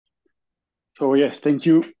So yes, thank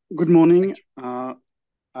you. Good morning.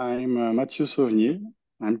 I'm Mathieu Sauvenier.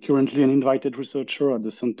 I'm currently an invited researcher at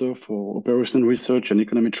the Center for Operation Research and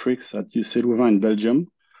Econometrics at UC Louvain in Belgium.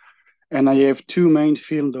 And I have two main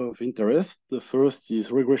fields of interest. The first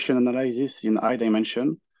is regression analysis in high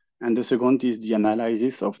dimension, and the second is the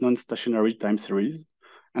analysis of non-stationary time series.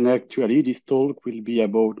 And actually, this talk will be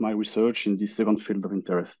about my research in this second field of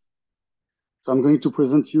interest. So I'm going to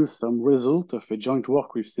present you some result of a joint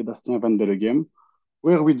work with Sébastien Van Bellegem,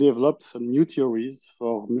 where we developed some new theories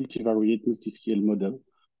for multivariate multiscale model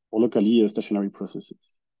for locally stationary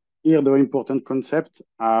processes. Here, the important concepts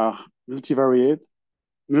are multivariate,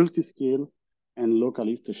 multiscale, and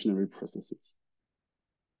locally stationary processes.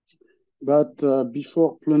 But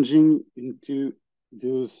before plunging into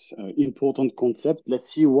those important concepts,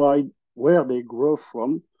 let's see where they grow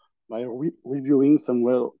from by reviewing some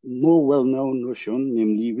more well-known notion,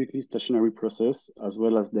 namely weakly stationary process, as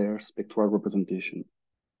well as their spectral representation.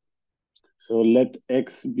 So let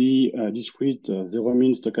X be a discrete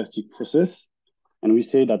zero-mean stochastic process, and we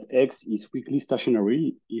say that X is weakly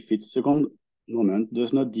stationary if its second moment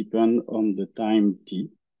does not depend on the time t.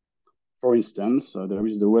 For instance, there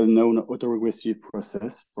is the well-known autoregressive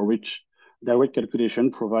process for which direct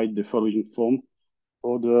calculation provides the following form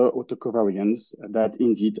for the autocovariance that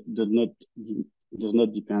indeed does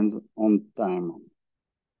not depend on time.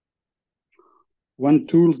 One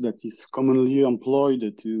tool that is commonly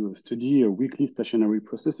employed to study weakly stationary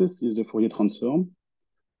processes is the Fourier transform.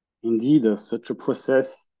 Indeed, such a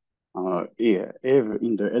process have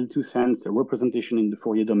in the L2 sense a representation in the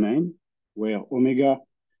Fourier domain, where omega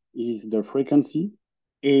is the frequency,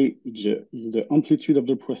 A is the amplitude of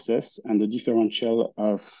the process, and the differential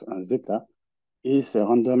of zeta is a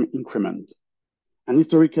random increment. And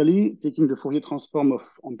historically, taking the Fourier transform of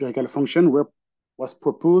empirical function was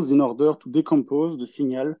proposed in order to decompose the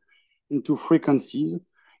signal into frequencies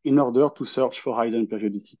in order to search for hidden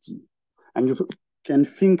periodicity. And you can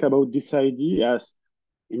think about this idea as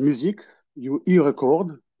in music, you hear a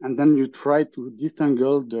chord, and then you try to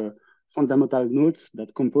disentangle the fundamental notes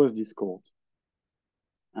that compose this chord.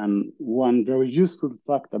 And one very useful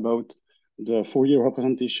fact about the Fourier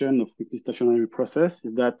representation of weakly stationary process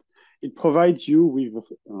is that it provides you with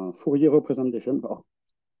a Fourier representation, or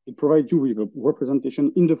it provides you with a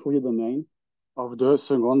representation in the Fourier domain of the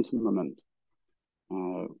second moment,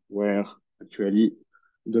 where actually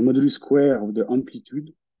the modulus square of the amplitude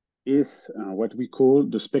is what we call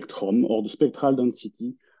the spectrum or the spectral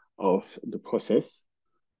density of the process,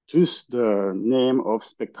 just the name of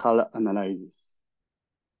spectral analysis.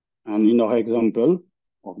 And in our example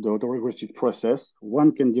of the autoregressive process,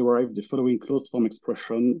 one can derive the following closed form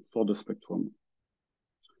expression for the spectrum.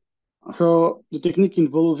 So the technique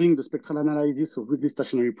involving the spectral analysis of weakly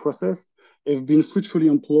stationary process have been fruitfully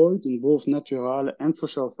employed in both natural and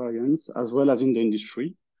social science, as well as in the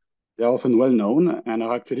industry. They are often well known and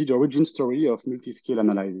are actually the origin story of multiscale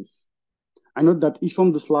analysis. I note that if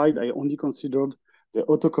on the slide I only considered the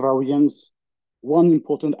autocovariance, one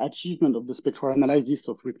important achievement of the spectral analysis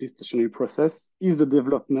of weakly stationary process is the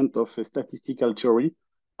development of a statistical theory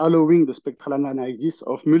allowing the spectral analysis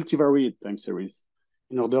of multivariate time series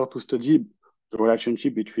in order to study the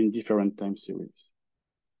relationship between different time series.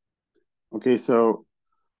 Okay, so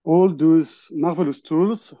all those marvelous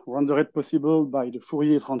tools rendered possible by the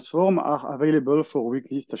Fourier transform are available for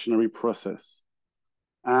weakly stationary process.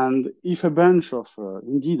 And if a bunch of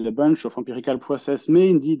empirical process may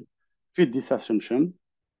indeed fit this assumption,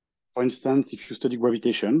 for instance, if you study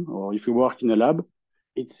gravitation or if you work in a lab,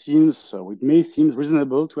 it may seem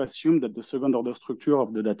reasonable to assume that the second order structure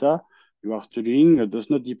of the data you are studying does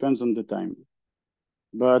not depend on the time.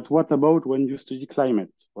 But what about when you study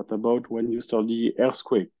climate? What about when you study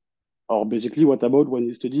earthquake? Or basically, what about when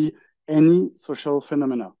you study any social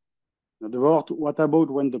phenomena? In other words, what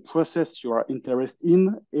about when the process you are interested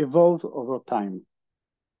in evolves over time?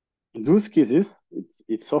 In those cases,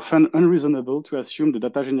 it's often unreasonable to assume the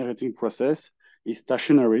data generating process is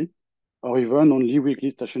stationary or even only weakly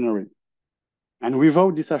stationary. And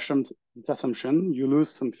without this assumption, you lose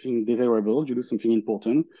something desirable, you lose something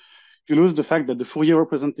important. You lose the fact that the Fourier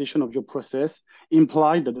representation of your process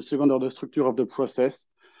implies that the second order structure of the process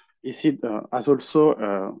is as also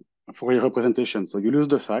a Fourier representation. So you lose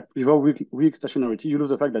the fact, without weak stationarity, you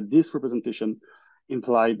lose the fact that this representation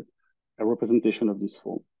implied a representation of this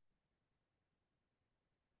form.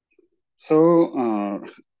 So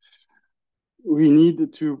we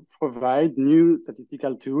need to provide new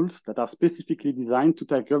statistical tools that are specifically designed to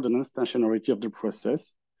tackle the non-stationarity of the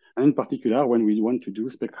process, and in particular, when we want to do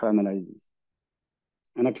spectral analysis.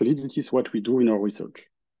 And actually, this is what we do in our research.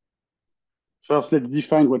 First, let's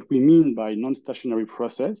define what we mean by non-stationary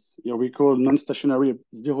process. Here we call non-stationary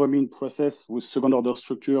zero-mean process whose second-order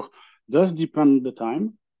structure does depend on the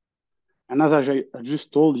time. And as I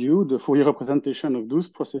just told you, the Fourier representation of those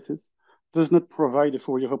processes does not provide a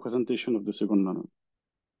Fourier representation of the second moment.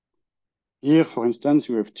 Here, for instance,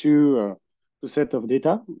 you have two sets of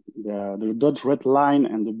data. The dotted red line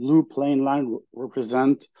and the blue plain line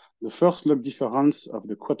represent the first log difference of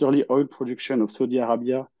the quarterly oil production of Saudi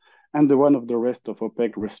Arabia and the one of the rest of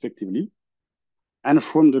OPEC, respectively. And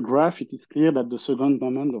from the graph, it is clear that the second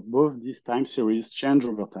moment of both these time series change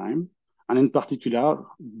over time, and in particular,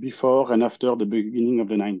 before and after the beginning of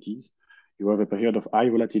the 90s. You have a period of high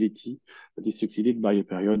volatility that is succeeded by a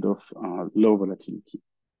period of low volatility.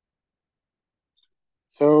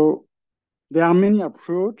 So there are many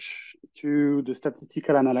approaches to the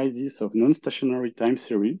statistical analysis of non-stationary time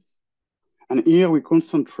series. And here we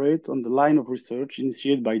concentrate on the line of research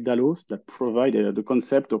initiated by Dallos that provide the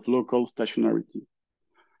concept of local stationarity.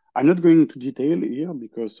 I'm not going into detail here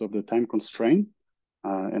because of the time constraint,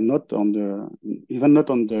 and even not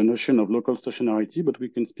on the notion of local stationarity, but we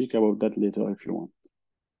can speak about that later if you want.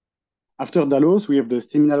 After Dallos, we have the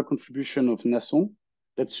seminal contribution of Nasson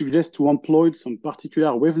that suggests to employ some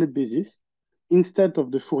particular wavelet basis instead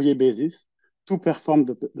of the Fourier basis to perform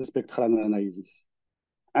the spectral analysis.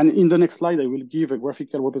 And in the next slide, I will give a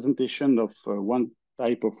graphical representation of one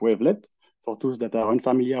type of wavelet for those that are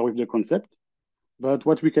unfamiliar with the concept. But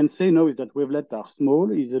what we can say now is that wavelets are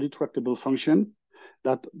small, easily tractable functions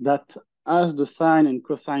that as the sine and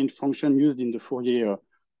cosine function used in the Fourier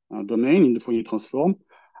domain, in the Fourier transform,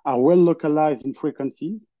 are well localized in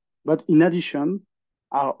frequencies, but in addition,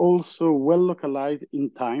 are also well localized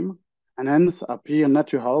in time, and hence appear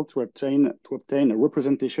natural to obtain a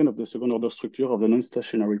representation of the second order structure of the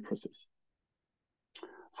non-stationary process.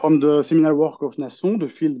 From the seminal work of Nasson, the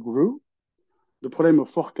field grew. The problem of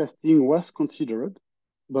forecasting was considered,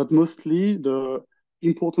 but mostly the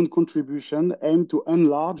important contribution aimed to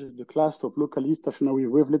enlarge the class of locally stationary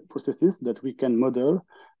wavelet processes that we can model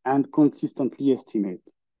and consistently estimate.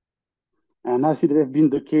 And as it has been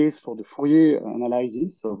the case for the Fourier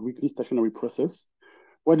analysis of weakly stationary process,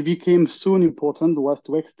 what became soon important was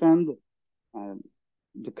to extend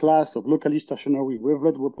the class of locally stationary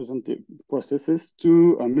wavelet representative processes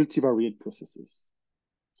to multivariate processes.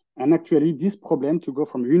 And actually, this problem to go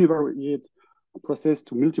from univariate process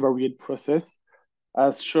to multivariate process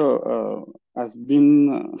has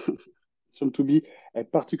been shown to be a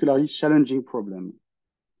particularly challenging problem.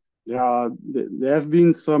 There have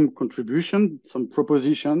been some contribution, some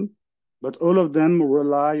proposition, but all of them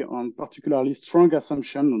rely on particularly strong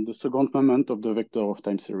assumption on the second moment of the vector of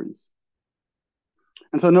time series.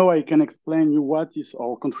 And so now I can explain you what is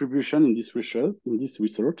our contribution in this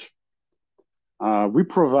research. We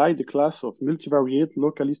provide a class of multivariate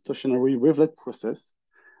locally stationary wavelet process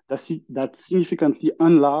that significantly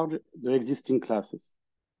enlarge the existing classes.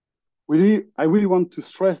 I really want to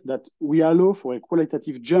stress that we allow for a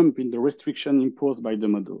qualitative jump in the restriction imposed by the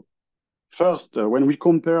model. First, when we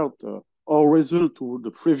compared our result to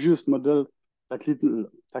the previous model tackling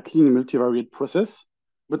multivariate process,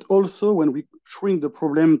 but also when we shrink the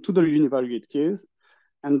problem to the univariate case,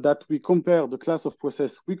 and that we compare the class of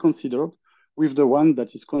process we considered with the one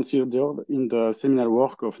that is considered in the seminal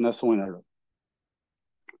work of Nasson and Allen.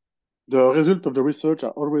 The results of the research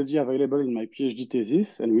are already available in my PhD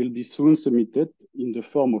thesis and will be soon submitted in the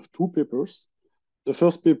form of two papers. The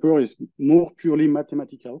first paper is more purely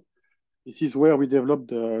mathematical. This is where we develop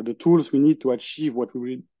the tools we need to achieve what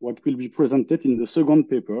will be presented in the second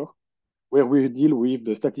paper, where we deal with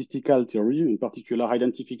the statistical theory, in particular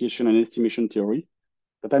identification and estimation theory,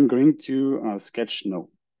 that I'm going to sketch now.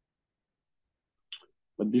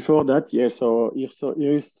 But before that, here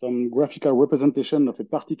is some graphical representation of a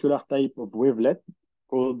particular type of wavelet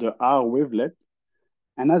called the R wavelet.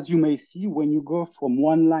 And as you may see, when you go from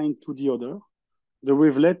one line to the other, the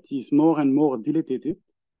wavelet is more and more dilated.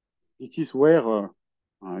 This is where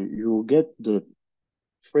you get the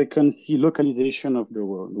frequency localization of the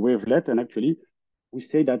wavelet. And actually, we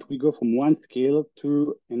say that we go from one scale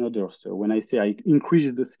to another. So when I say I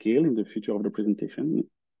increase the scale in the future of the presentation,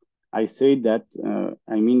 I say that,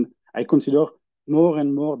 I consider more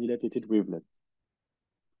and more dilated wavelets.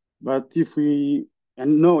 But if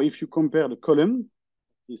you compare the column,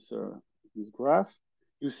 this graph,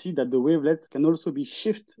 you see that the wavelets can also be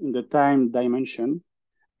shifted in the time dimension,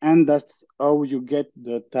 and that's how you get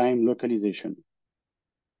the time localization.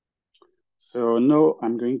 So now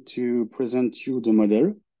I'm going to present you the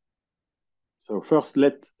model. So first,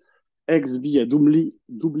 let X be a doubly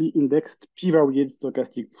indexed p-variate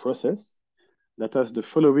stochastic process that has the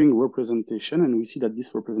following representation, and we see that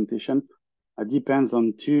this representation depends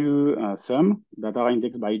on two sums that are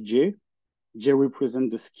indexed by J. J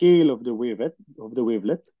represents the scale of the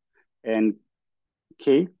wavelet, and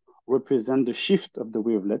K represents the shift of the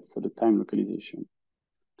wavelet, so the time localization.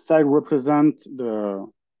 Psi represents the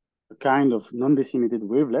kind of non-decimated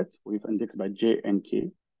wavelet with index by J and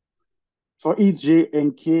K. For each J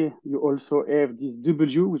and K, you also have this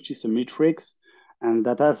W, which is a matrix, and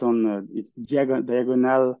that has on its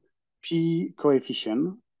diagonal P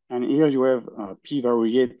coefficient. And here you have P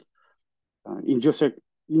variate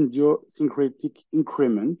idiosyncratic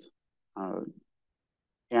increment,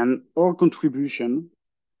 and our contribution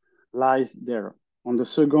lies there on the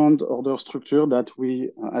second order structure that we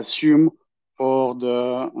assume for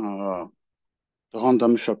the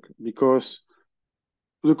random shock, because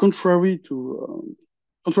contrary to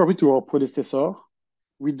our predecessor,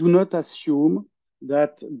 we do not assume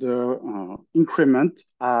that the increments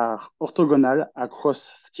are orthogonal across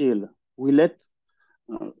scale. We let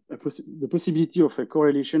the possibility of a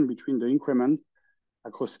correlation between the increment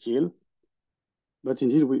across scale, but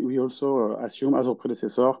indeed we also assume, as our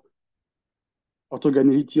predecessor,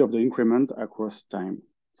 orthogonality of the increment across time.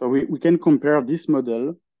 So we can compare this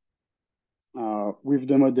model with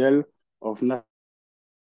the model of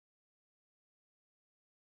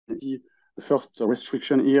the first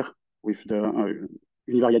restriction here with the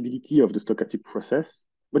univariability of the stochastic process.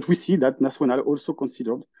 But we see that National also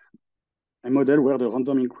considered a model where the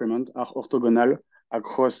random increments are orthogonal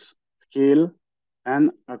across scale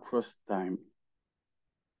and across time.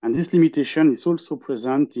 And this limitation is also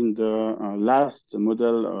present in the last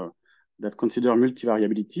model that consider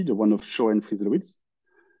multivariability, the one of Shaw and Frizzlowitz.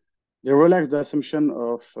 They relax the assumption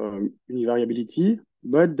of univariability,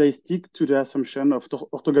 but they stick to the assumption of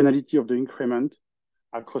orthogonality of the increment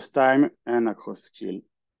across time and across scale.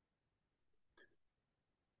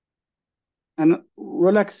 And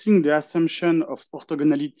relaxing the assumption of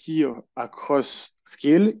orthogonality across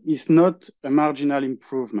scale is not a marginal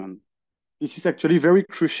improvement. This is actually very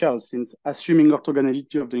crucial, since assuming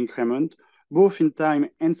orthogonality of the increment, both in time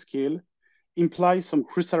and scale, implies some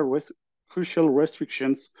crucial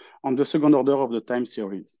restrictions on the second order of the time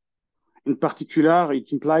series. In particular,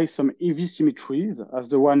 it implies some heavy symmetries, as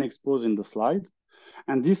the one exposed in the slide,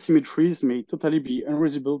 and these symmetries may totally be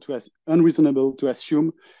unreasonable to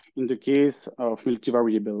assume in the case of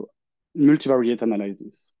multivariate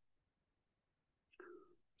analysis.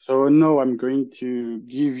 So now I'm going to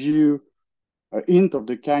give you a hint of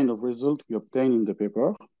the kind of result we obtain in the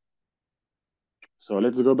paper. So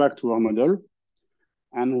let's go back to our model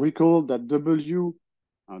and recall that W,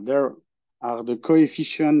 there are the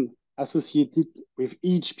coefficients associated with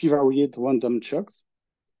each p-variate random chunks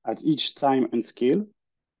at each time and scale.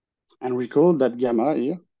 And recall that gamma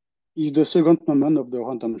here is the second moment of the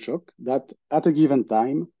random shock that at a given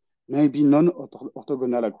time may be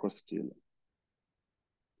non-orthogonal across scale.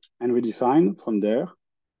 And we define from there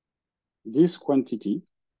this quantity,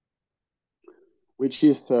 which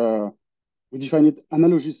is, we define it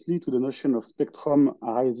analogously to the notion of spectrum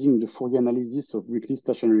arising in the Fourier analysis of weakly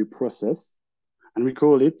stationary process, and we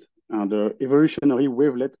call it the evolutionary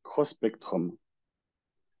wavelet cross spectrum.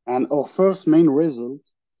 And our first main result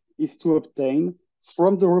is to obtain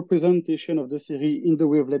from the representation of the series in the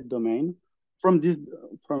wavelet domain, from this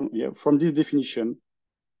definition,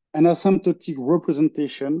 an asymptotic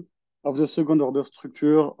representation of the second order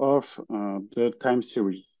structure of the time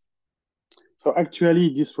series. So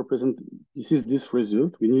actually, this is this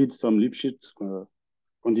result. We need some Lipschitz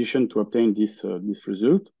condition to obtain this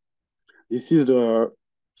result. This is the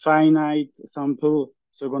finite sample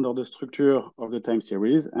second order structure of the time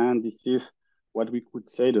series, and this is what we could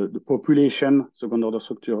say the population second order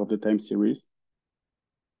structure of the time series.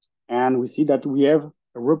 And we see that we have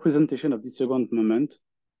a representation of the second moment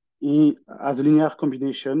as a linear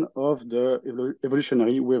combination of the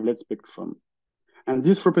evolutionary wavelet spectrum. And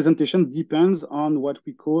this representation depends on what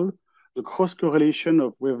we call the cross correlation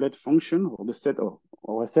of wavelet function, or the set of,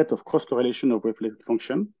 or a set of cross correlation of wavelet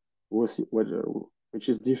function, which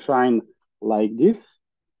is defined like this,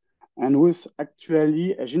 and with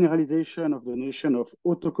actually a generalization of the notion of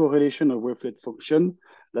autocorrelation of wavelet function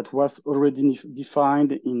that was already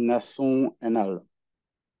defined in Nasson and al.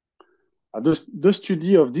 The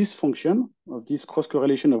study of this function, of this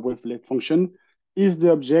cross-correlation of wavelet function, is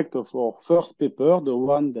the object of our first paper, the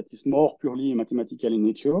one that is more purely mathematical in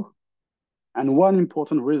nature. And one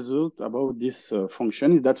important result about this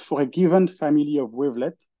function is that for a given family of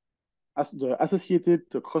wavelet, as the associated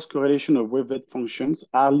cross-correlation of wavelet functions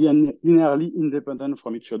are linearly independent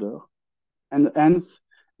from each other. And hence,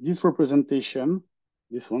 this representation,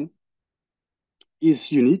 this one,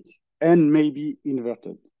 is unique and may be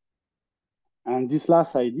inverted. And this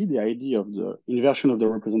last idea, the idea of the inversion of the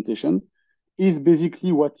representation, is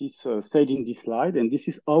basically what is said in this slide. And this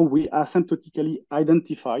is how we asymptotically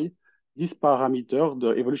identify this parameter,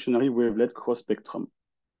 the evolutionary wavelet cross spectrum.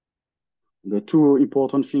 The two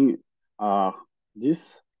important things are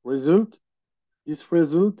this result. This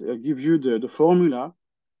result gives you the formula,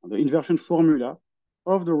 the inversion formula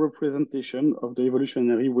of the representation of the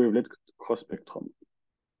evolutionary wavelet cross spectrum.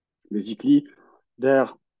 Basically, there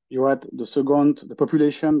you had the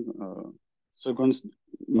population second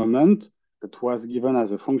moment that was given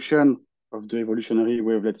as a function of the evolutionary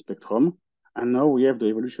wavelet spectrum. And now we have the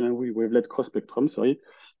evolutionary wavelet cross spectrum,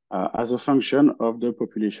 as a function of the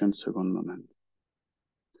population second moment.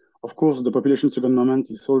 Of course, the population second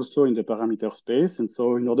moment is also in the parameter space. And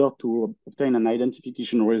so in order to obtain an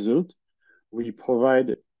identification result, we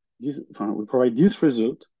provide this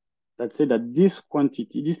result that say that this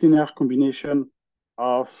quantity, this linear combination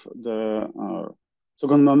of the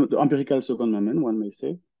second moment, the empirical second moment, one may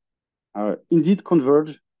say, indeed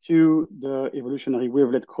converge to the evolutionary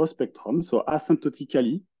wavelet cross spectrum. So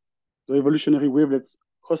asymptotically, the evolutionary wavelet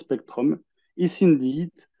cross spectrum is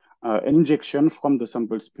indeed an injection from the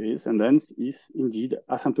sample space and hence is indeed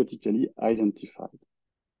asymptotically identified.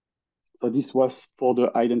 So this was for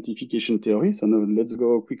the identification theory. So now let's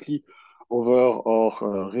go quickly over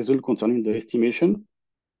our result concerning the estimation.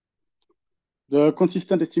 The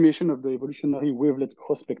consistent estimation of the evolutionary wavelet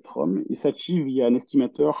cross spectrum is achieved via an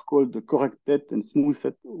estimator called the corrected and smooth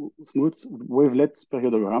wavelet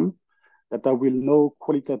periodogram that I will now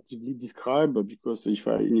qualitatively describe, because if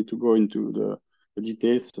I need to go into the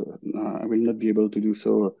details, I will not be able to do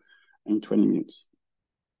so in 20 minutes.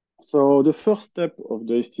 So the first step of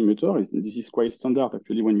the estimator, this is quite standard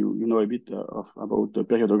actually when you know a bit about the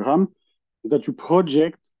periodogram, is that you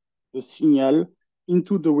project the signal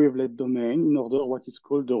into the wavelet domain in order what is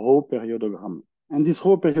called the raw periodogram. And this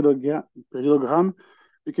raw periodogram,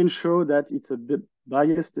 we can show that it's a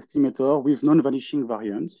biased estimator with non-vanishing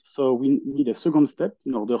variance. So we need a second step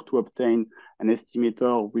in order to obtain an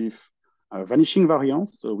estimator with vanishing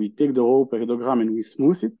variance. So we take the raw periodogram and we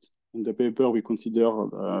smooth it. In the paper, we consider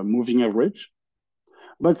moving average.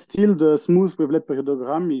 But still, the smooth wavelet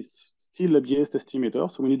periodogram is still a biased estimator.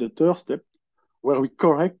 So we need a third step where we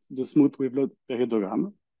correct the smooth wavelet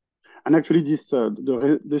periodogram. And actually, this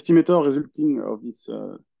the estimator resulting of this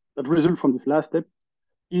that result from this last step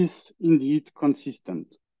is indeed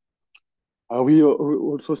consistent. We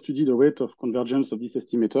also study the rate of convergence of this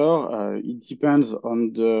estimator. It depends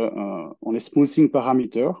on a smoothing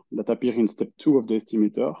parameter that appears in step 2 of the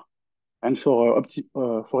estimator. And for an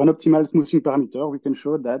optimal smoothing parameter, we can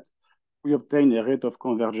show that we obtain a rate of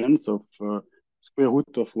convergence of square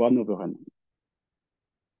root of 1 over n.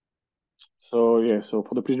 So yeah, so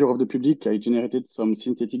for the pleasure of the public, I generated some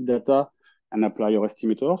synthetic data and apply our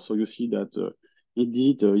estimator. So you see that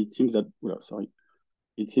indeed it seems that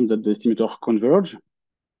the estimator converge.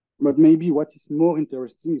 But maybe what is more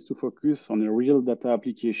interesting is to focus on a real data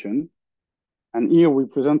application. And here we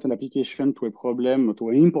present an application to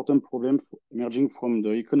an important problem emerging from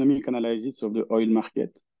the economic analysis of the oil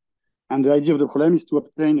market. And the idea of the problem is to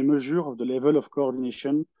obtain a measure of the level of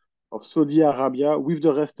coordination of Saudi Arabia with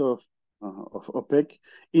the rest of OPEC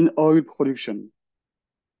in oil production.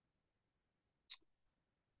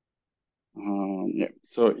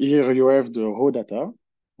 So here you have the raw data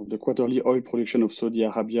of the quarterly oil production of Saudi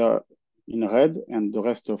Arabia in red and the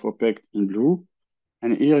rest of OPEC in blue.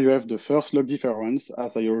 And here you have the first log difference,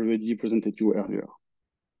 as I already presented you earlier.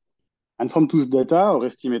 And from those data, our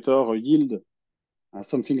estimator yield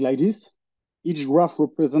something like this. Each graph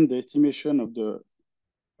represents the estimation of the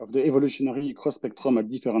evolutionary cross spectrum at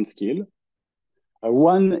different scale.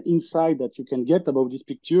 One insight that you can get about this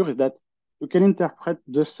picture is that you can interpret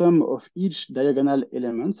the sum of each diagonal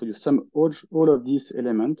element. So you sum all of these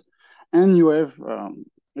elements, and you have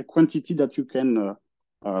a quantity that you can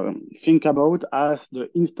think about as the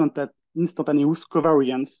instantaneous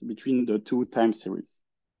covariance between the two time series.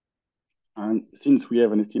 And since we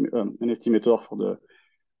have an estimator for the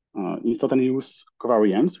instantaneous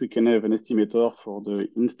covariance, we can have an estimator for the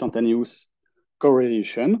instantaneous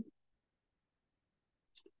correlation.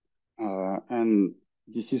 And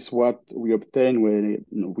this is what we obtain when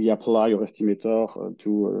we apply our estimator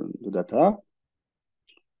to the data.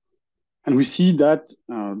 And we see that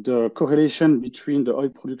the correlation between the oil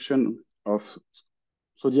production of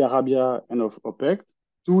Saudi Arabia and of OPEC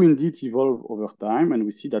do indeed evolve over time. And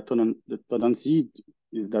we see that the tendency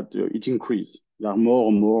is that it increases. They are more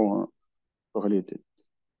and more correlated.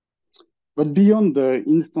 But beyond the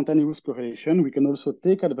instantaneous correlation, we can also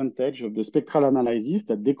take advantage of the spectral analysis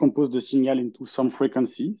that decompose the signal into some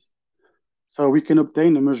frequencies. So we can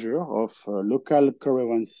obtain a measure of local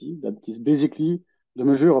coherency that is basically the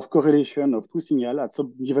measure of correlation of two signals at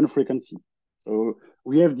some given frequency. So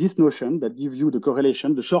we have this notion that gives you the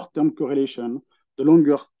correlation, the short-term correlation, the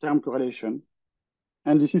longer-term correlation.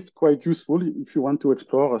 And this is quite useful if you want to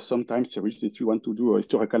explore some time series, if you want to do a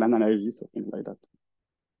historical analysis or things like that.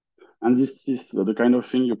 And this is the kind of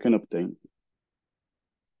thing you can obtain.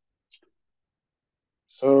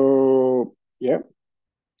 So yeah,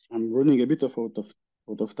 I'm running a bit out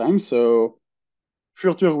of time. So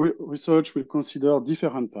future research will consider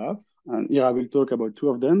different paths, and here I will talk about two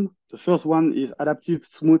of them. The first one is adaptive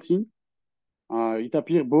smoothing. It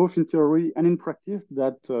appears both in theory and in practice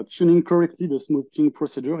that tuning correctly the smoothing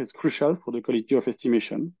procedure is crucial for the quality of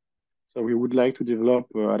estimation. So we would like to develop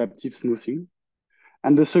adaptive smoothing.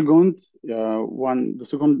 And the second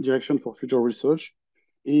direction for future research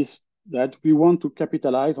is that we want to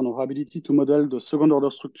capitalize on our ability to model the second order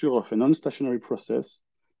structure of a non-stationary process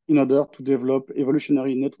in order to develop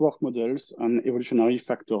evolutionary network models and evolutionary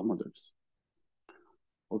factor models.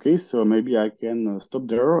 Okay, so maybe I can stop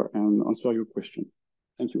there and answer your question.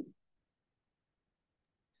 Thank you.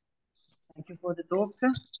 Thank you for the talk.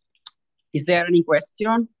 Is there any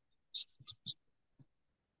question?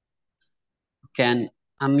 You can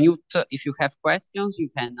unmute if you have questions. You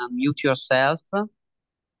can unmute yourself.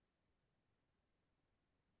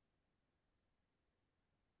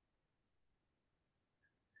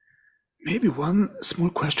 Maybe one small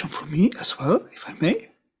question from me as well, if I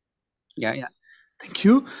may. Yeah. Thank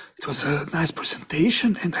you. It was a nice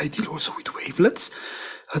presentation, and I deal also with wavelets.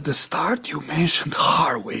 At the start, you mentioned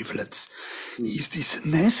Haar wavelets. Is this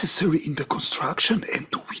necessary in the construction, and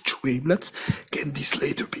to which wavelets can this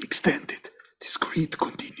later be extended? Discrete,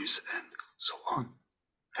 continuous, and so on.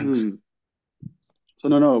 Thanks. So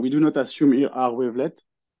no, we do not assume here Haar wavelet.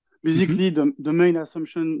 Basically, the main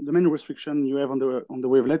assumption, the main restriction you have on the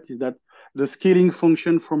wavelet is that the scaling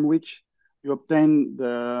function from which you obtain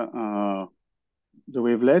the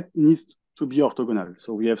wavelet needs to be orthogonal.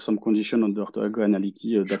 So we have some conditions on the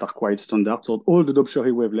orthogonality that are quite standard. So all the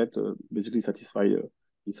Dobshery wavelet basically satisfy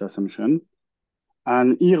this assumption.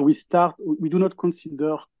 And here we do not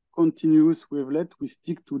consider continuous wavelet. We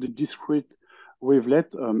stick to the discrete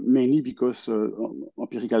wavelet, mainly because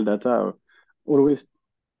empirical data always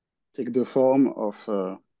take the form of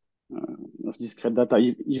discrete data,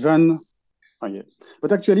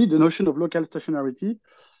 But actually, the notion of local stationarity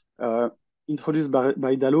introduced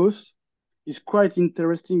by Dallos is quite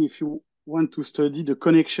interesting if you want to study the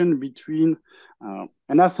connection between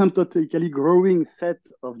an asymptotically growing set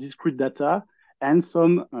of discrete data and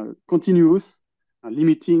some continuous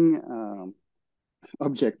limiting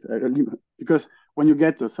object. Because when you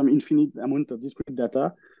get some infinite amount of discrete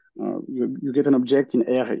data, you get an object in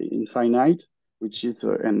R infinite, which is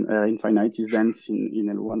and R infinite is dense in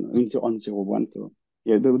L1 on 0, 1. So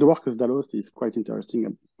yeah, the work of Dallos is quite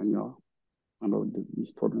interesting when you're about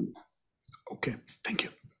this problem. Okay, thank you.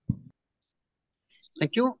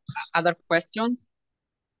 Thank you. Other questions?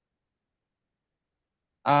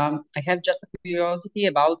 I have just a curiosity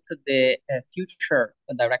about the future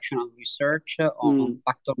direction of research on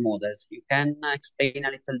factor models. You can explain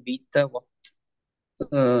a little bit what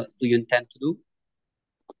do you intend to do?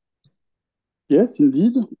 Yes,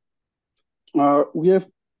 indeed. We have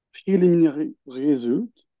preliminary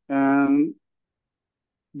results, and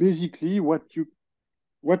basically what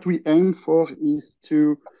we aim for is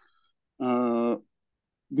to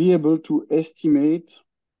be able to estimate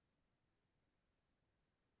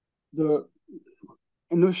the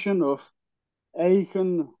notion of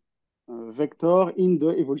eigenvector in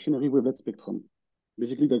the evolutionary wavelet spectrum.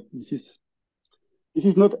 Basically, that this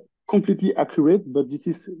is not completely accurate, but this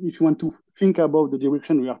is, if you want to think about the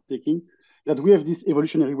direction we are taking, that we have this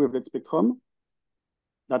evolutionary wavelet spectrum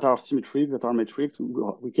that are symmetric, that are metrics.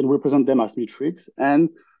 We can represent them as metrics, and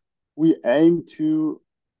we aim to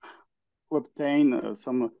obtain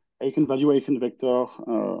some eigenvector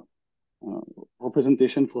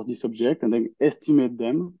representation for this object and then estimate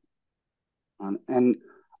them. And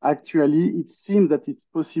actually, it seems that it's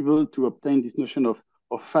possible to obtain this notion of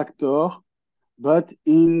factor, but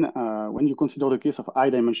when you consider the case of high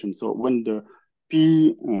dimension. So when the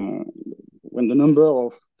when the number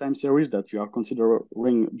of time series that you are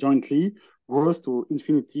considering jointly grows to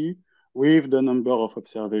infinity with the number of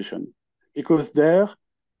observations, because there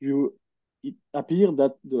it appears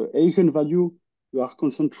that the eigenvalue you are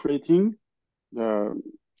concentrating, the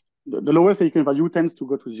lowest eigenvalue tends to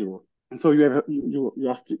go to 0. And so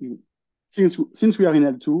since we are in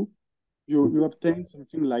L2, you obtain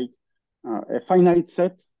something like a finite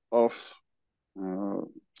set of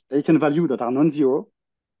eigenvalues that are non-zero,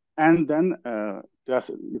 and then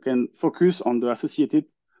you can focus on the associated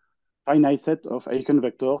finite set of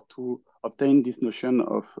eigenvector to obtain this notion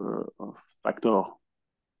of factor.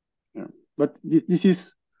 Yeah. But this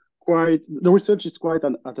is quite, the research is quite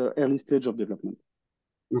at an early stage of development.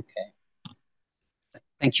 Okay.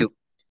 Thank you.